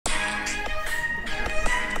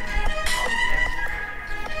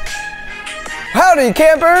Howdy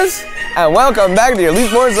campers, and welcome back to your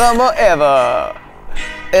least boring summer ever.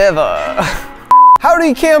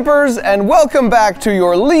 Howdy campers, and welcome back to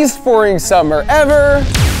your least boring summer ever.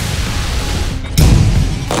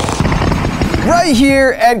 Right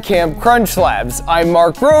here at Camp CrunchLabs. I'm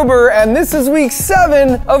Mark Grober, and this is week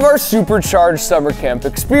 7 of our supercharged summer camp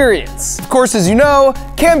experience. Of course, as you know,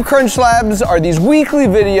 Camp CrunchLabs are these weekly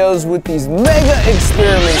videos with these mega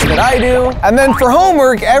experiments that I do. And then for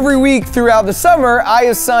homework, every week throughout the summer, I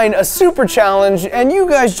assign a super challenge, and you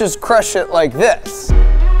guys just crush it like this.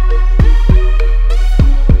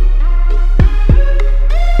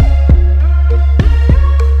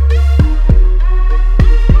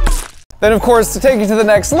 Then of course, to take it to the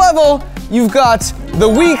next level, you've got the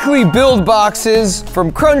weekly build boxes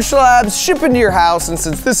from CrunchLabs shipping to your house. And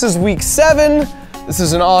since this is week 7, this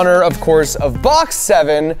is in honor, of course, of box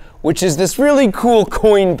 7, which is this really cool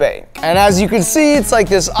coin bank. And as you can see, it's like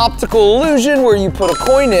this optical illusion where you put a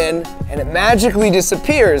coin in and it magically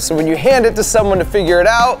disappears. So when you hand it to someone to figure it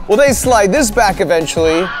out, well, they slide this back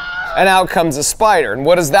eventually and out comes a spider. And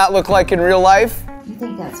what does that look like in real life? You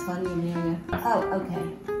think that's funny, Amelia? Oh, okay.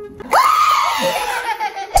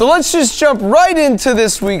 So let's just jump right into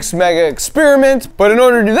this week's mega experiment. But in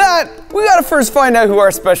order to do that, we gotta first find out who our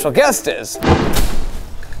special guest is.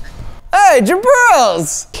 Hey,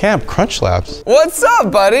 Jabrils! Camp CrunchLabs. What's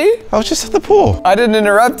up, buddy? I was just at the pool. I didn't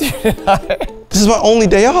interrupt you, did I? This is my only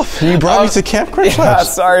day off. You brought me to Camp CrunchLabs. Yeah,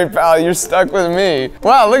 sorry, pal, you're stuck with me.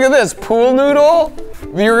 Wow, look at this, pool noodle.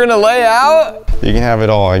 You're gonna lay out? You can have it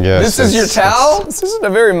all, I guess. This is your towel? This isn't a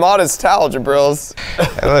very modest towel, Jabrils.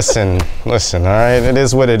 Listen, all right? It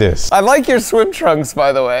is what it is. I like your swim trunks,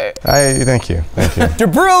 by the way. Thank you.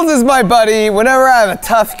 Jabrils is my buddy. Whenever I have a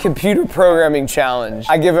tough computer programming challenge,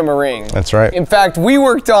 I give him a ring. That's right. In fact, we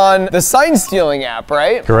worked on the sign stealing app,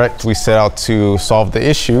 right? Correct. We set out to solve the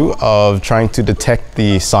issue of trying to detect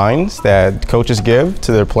the signs that coaches give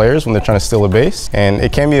to their players when they're trying to steal a base. And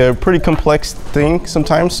it can be a pretty complex thing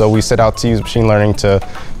sometimes, so we set out to use machine learning to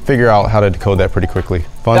figure out how to decode that pretty quickly.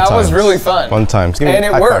 Fun times. That was really fun. Fun times. Give me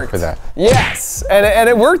a high five for that. Yes, and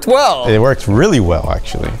it worked well. It worked really well,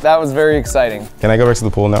 actually. That was very exciting. Can I go back to the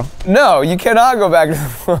pool now? No, you cannot go back to the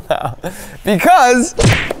pool now because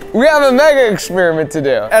we have a mega experiment to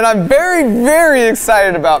do. And I'm very, very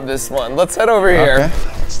excited about this one. Let's head over here. Okay,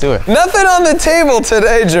 let's do it. Nothing on the table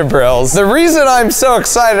today, Jabrils. The reason I'm so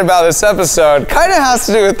excited about this episode kind of has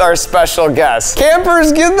to do with our special guest.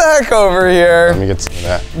 Campers, get the heck over here. Let me get some of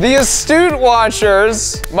that. The astute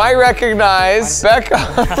watchers might recognize Becca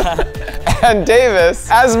and Davis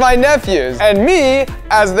as my nephews and me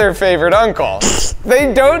as their favorite uncle.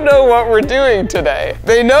 They don't know what we're doing today.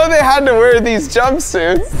 They know they had to wear these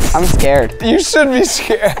jumpsuits. I'm scared. You should be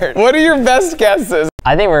scared. What are your best guesses?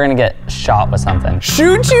 I think we're gonna get shot with something.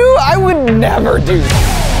 Shoot you? I would never do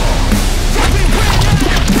that.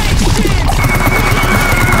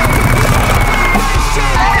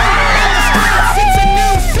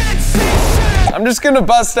 I'm just gonna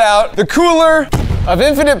bust out the cooler of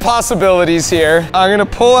infinite possibilities here. I'm gonna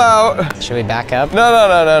pull out. Should we back up?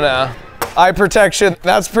 No. Eye protection,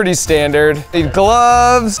 that's pretty standard. Need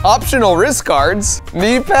gloves, optional wrist guards,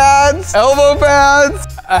 knee pads, elbow pads,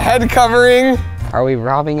 a head covering. Are we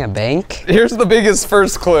robbing a bank? Here's the biggest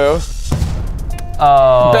first clue.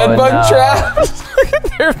 Oh, Bedbug traps. Look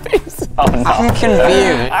at their faces. Oh no. I'm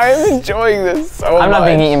confused. I'm enjoying this so much. I'm not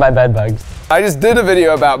being eaten by bedbugs. I just did a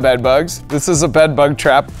video about bedbugs. This is a bedbug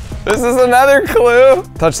trap. This is another clue.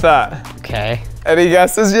 Touch that. Okay. Any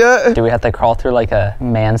guesses yet? Do we have to crawl through like a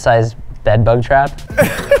man-sized bedbug trap?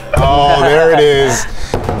 Oh, there it is.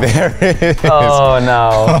 There it is. Oh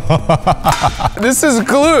no. This is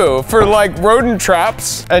glue for like rodent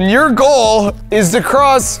traps, and your goal is to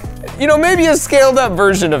cross, you know, maybe a scaled up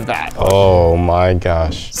version of that. Oh my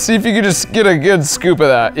gosh. See if you can just get a good scoop of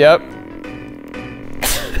that. Yep.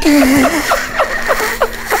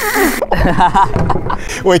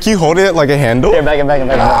 Wait, can you hold it like a handle? Here, back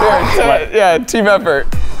it. Yeah, team effort.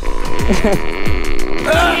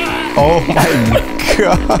 Oh my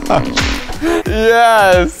gosh.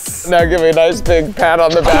 Yes. Now give me a nice big pat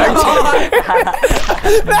on the back.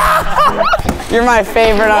 You're my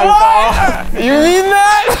favorite uncle. You mean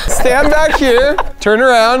that? Stand back here, turn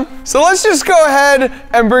around. So let's just go ahead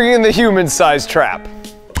and bring in the human-sized trap.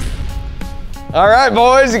 All right,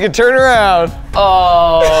 boys, you can turn around.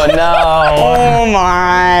 Oh no. Oh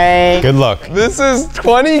my. Good luck. This is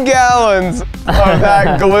 20 gallons of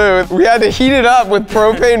that glue. We had to heat it up with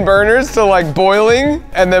propane burners to like boiling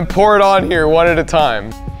and then pour it on here one at a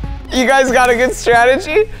time. You guys got a good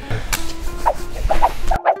strategy?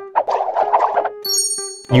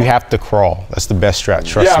 You have to crawl. That's the best strat.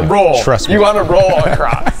 Trust me. Yeah, roll. Trust me. You want to roll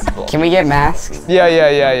across. Can we get masks?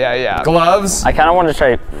 Yeah. Gloves? I kind of want to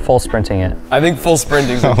try full sprinting it. I think full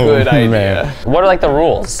sprinting's a good idea. What are like the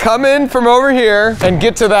rules? Come in from over here and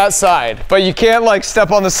get to that side. But you can't like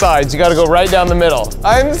step on the sides. You gotta go right down the middle.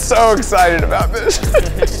 I'm so excited about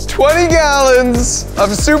this. 20 gallons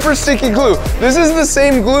of super sticky glue. This is the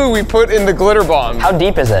same glue we put in the glitter bomb. How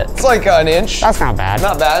deep is it? It's like an inch. That's not bad.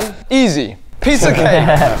 Not bad. Easy. Piece of cake.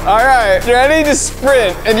 All right, ready to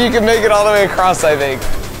sprint, and you can make it all the way across, I think.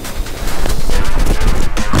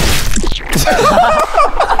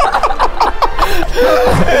 Oh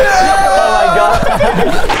my god.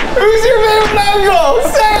 Who's your favorite uncle?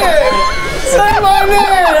 Say it! Say my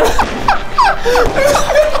name!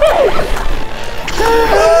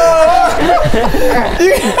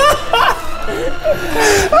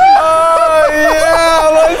 Oh yeah,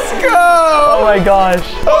 let's go! Oh my gosh.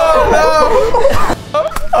 Oh no!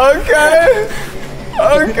 Okay.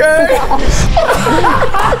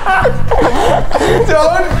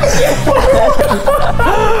 Don't.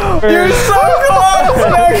 You're so close,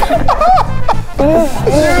 Nick.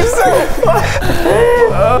 You're so close.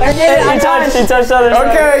 He touched the other side.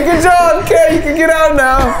 Okay, good job. Okay, you can get out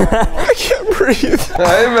now. I can't breathe.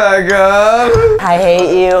 Hey, Becca. I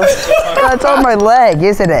hate you. That's on my leg,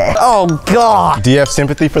 isn't it? Oh God. Do you have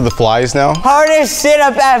sympathy for the flies now? Hardest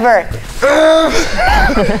sit-up ever.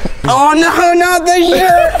 Oh no, not the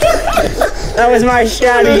shirt. That was my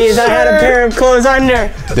strategies. I had a pair of clothes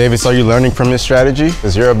under. Davis, are you learning from this strategy?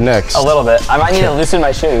 Because you're up next. A little bit. I might need to loosen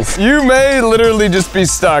my shoes. You may literally just be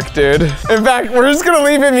stuck, dude. In fact, we're just gonna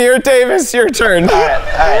leave him here. Davis, your turn. All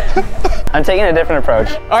right. I'm taking a different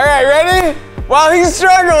approach. All right, ready? While he's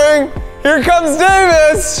struggling, here comes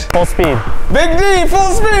Davis. Full speed. Big D,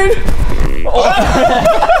 full speed. What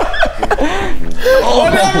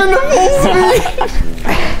happened to full speed?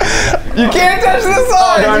 You can't touch the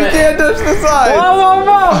sides. darn You it. can't touch the sides.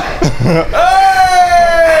 Whoa.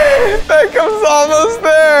 Hey! Beckham's almost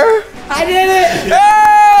there. I did it. Hey!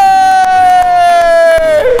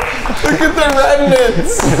 Look at the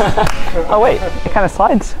remnants. Oh wait, it kind of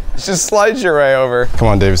slides. Just slide your way over. Come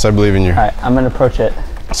on, Davis, I believe in you. All right, I'm gonna approach it.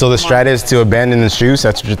 So the strat is to abandon the shoes.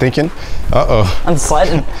 That's what you're thinking? Uh-oh. I'm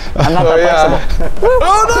sliding. I'm not that flexible.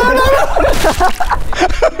 Oh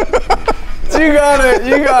no! You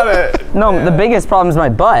got it. No, the biggest problem is my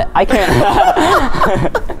butt. I can't.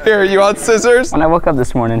 Here, you want scissors? When I woke up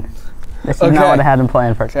this morning, this is not what I had in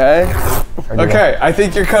plan for. Okay. Okay, I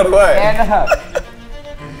think you're cut away.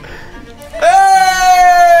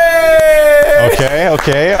 Hey!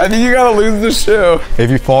 Okay. I think you gotta lose the shoe. If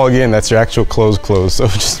you fall again, that's your actual clothes, so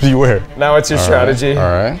just beware. Now what's your strategy? All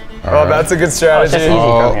right. Oh, that's a good strategy. Easy.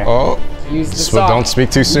 Come here. Use the But don't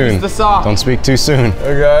speak too soon. the sock. Don't speak too soon.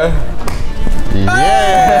 Okay.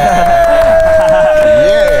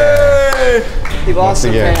 He lost Once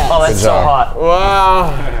again. Oh, that's Good so job. hot.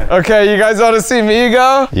 Wow. Okay, you guys want to see me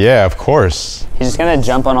go? Yeah, of course. He's just gonna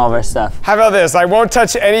jump on all of our stuff. How about this? I won't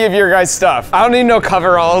touch any of your guys' stuff. I don't need no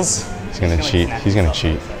coveralls. He's gonna cheat. He's gonna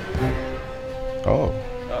cheat. Oh.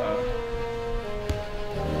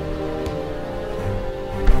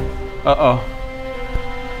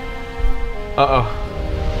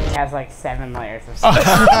 It has like 7 layers of stuff.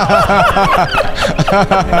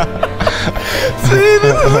 See,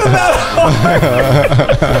 this isn't that hard.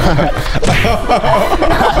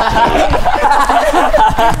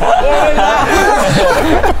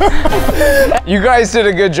 You guys did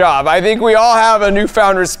a good job. I think we all have a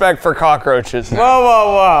newfound respect for cockroaches.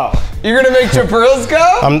 Whoa. You're gonna make Chapprills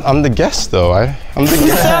go? I'm the guest though. I'm the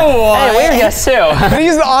guest. Hey, we're guests too.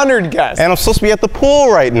 He's the honored guest. And I'm supposed to be at the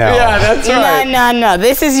pool right now. Yeah, that's right. No.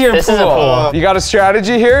 This is your This is a pool. You got a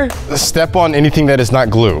strategy here? Step on anything that is not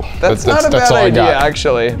glue. That's not a bad all I idea, got.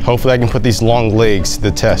 actually. Hopefully I can put these long legs to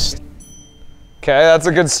the test. Okay, that's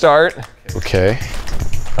a good start. Okay.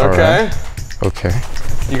 Okay. Okay.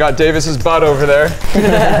 You got Davis's butt over there.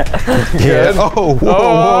 Yeah. Oh,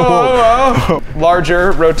 whoa, Oh.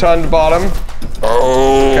 Larger, rotund bottom.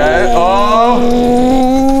 Okay.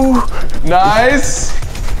 Oh. Nice.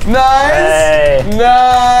 Hey.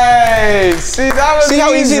 Nice. See, that was See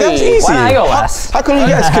how easy? That was easy. Why did I go last? How come you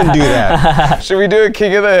guys couldn't do that? Should we do a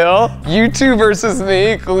King of the Hill? You two versus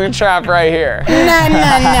me, glue trap right here.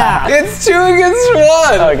 No. It's 2 against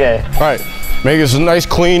 1. Okay. All right. Make this a nice,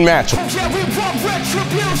 clean match.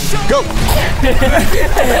 Go.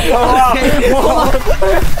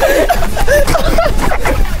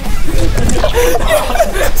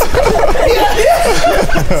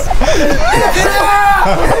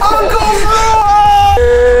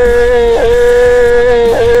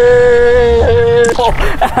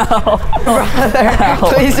 Brother,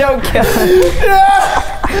 please don't kill him.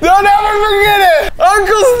 Yeah! Don't ever forget it!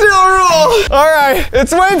 Uncle Steel rule! Alright,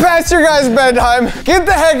 it's way past your guys' bedtime. Get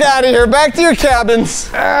the heck out of here. Back to your cabins.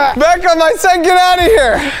 Back on my set, get out of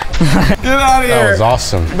here. Get out of here. That was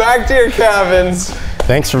awesome. Back to your cabins.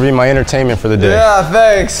 Thanks for being my entertainment for the day. Yeah,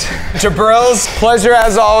 thanks. Jabril's, pleasure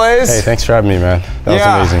as always. Hey, thanks for having me, man. That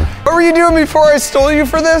was amazing. What were you doing before I stole you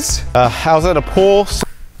for this? I was at a pool.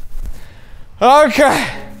 Okay.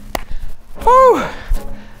 Whew.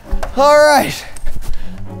 All right.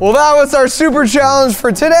 Well, that was our super challenge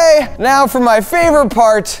for today. Now for my favorite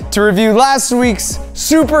part, to review last week's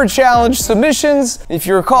super challenge submissions. If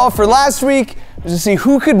you recall, for last week, it was to see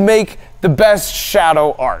who could make the best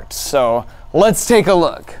shadow art. So let's take a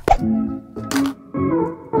look.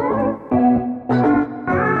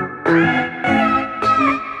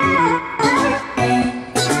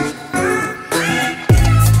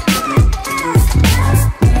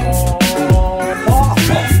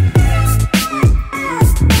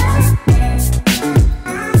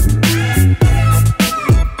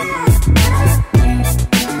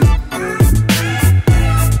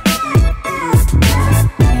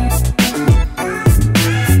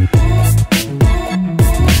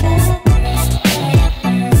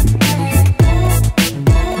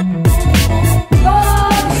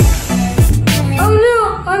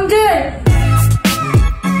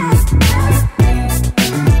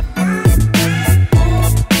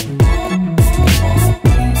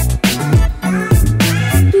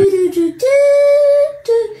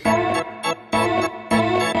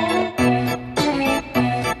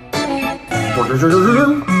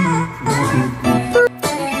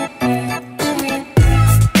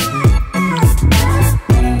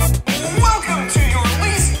 Welcome to your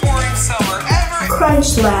least boring summer ever.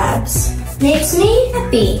 CrunchLabs makes me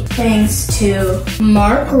happy. Thanks to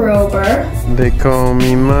Mark Rober. They call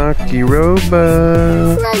me Marky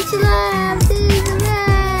Roba. CrunchLabs is the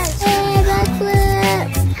best. Hey,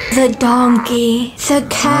 backflip. The donkey, the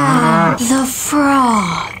cow, the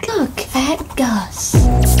frog. Look, Phat Gus.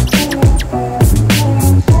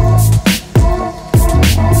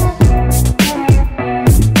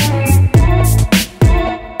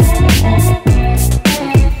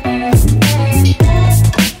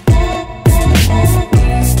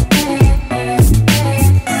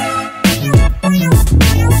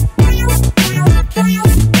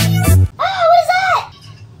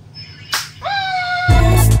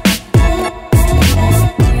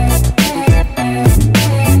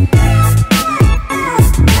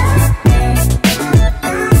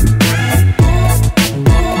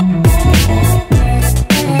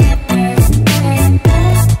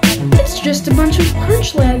 Just a bunch of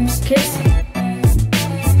CrunchLabs kits.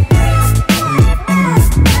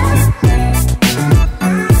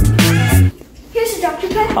 Here's a Dr.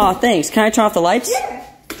 Pepper. Aw, thanks. Can I turn off the lights?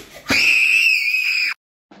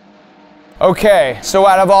 Okay, so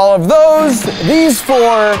out of all of those, these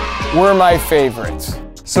four were my favorites.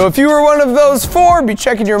 So if you were one of those four, be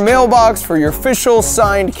checking your mailbox for your official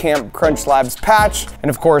signed Camp CrunchLabs patch. And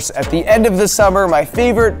of course, at the end of the summer, my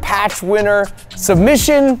favorite patch winner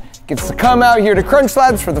submission gets to come out here to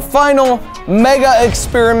CrunchLabs for the final mega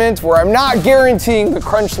experiment where I'm not guaranteeing the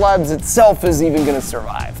CrunchLabs itself is even gonna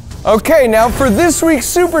survive. Okay, now for this week's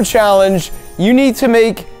super challenge, you need to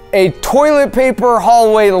make a toilet paper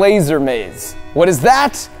hallway laser maze. What is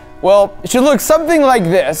that? Well, it should look something like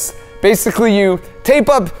this. Basically, you tape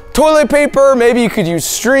up toilet paper, maybe you could use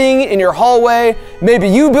string in your hallway, maybe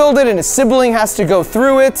you build it and a sibling has to go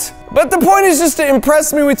through it. But the point is just to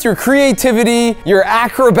impress me with your creativity, your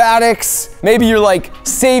acrobatics. Maybe you're like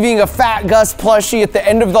saving a Phat Gus plushie at the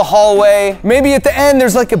end of the hallway. Maybe at the end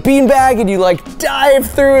there's like a beanbag and you like dive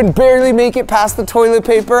through and barely make it past the toilet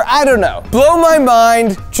paper. I don't know. Blow my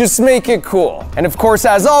mind, just make it cool. And of course,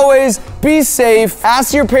 as always, be safe,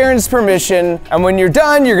 ask your parents' permission, and when you're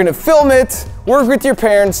done, you're gonna film it, work with your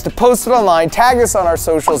parents to post it online, tag us on our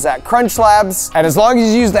socials at CrunchLabs, and as long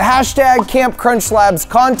as you use the hashtag CampCrunchLabs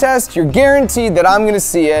contest, you're guaranteed that I'm gonna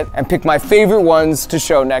see it and pick my favorite ones to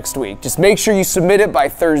show next week. Just make sure you submit it by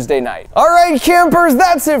Thursday night. All right, campers,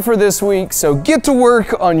 that's it for this week, so get to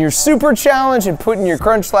work on your super challenge and putting your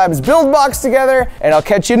CrunchLabs build box together, and I'll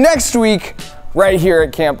catch you next week right here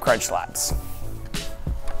at Camp CrunchLabs.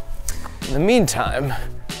 In the meantime,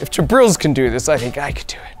 if Jabril's can do this, I think I could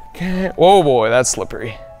do it. Okay. Oh boy, that's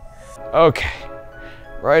slippery. Okay,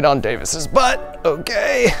 right on Davis's butt.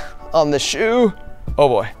 Okay, on the shoe. Oh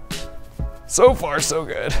boy, so far so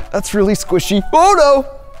good. That's really squishy. Oh no,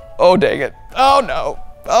 oh dang it. Oh no,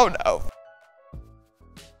 oh no.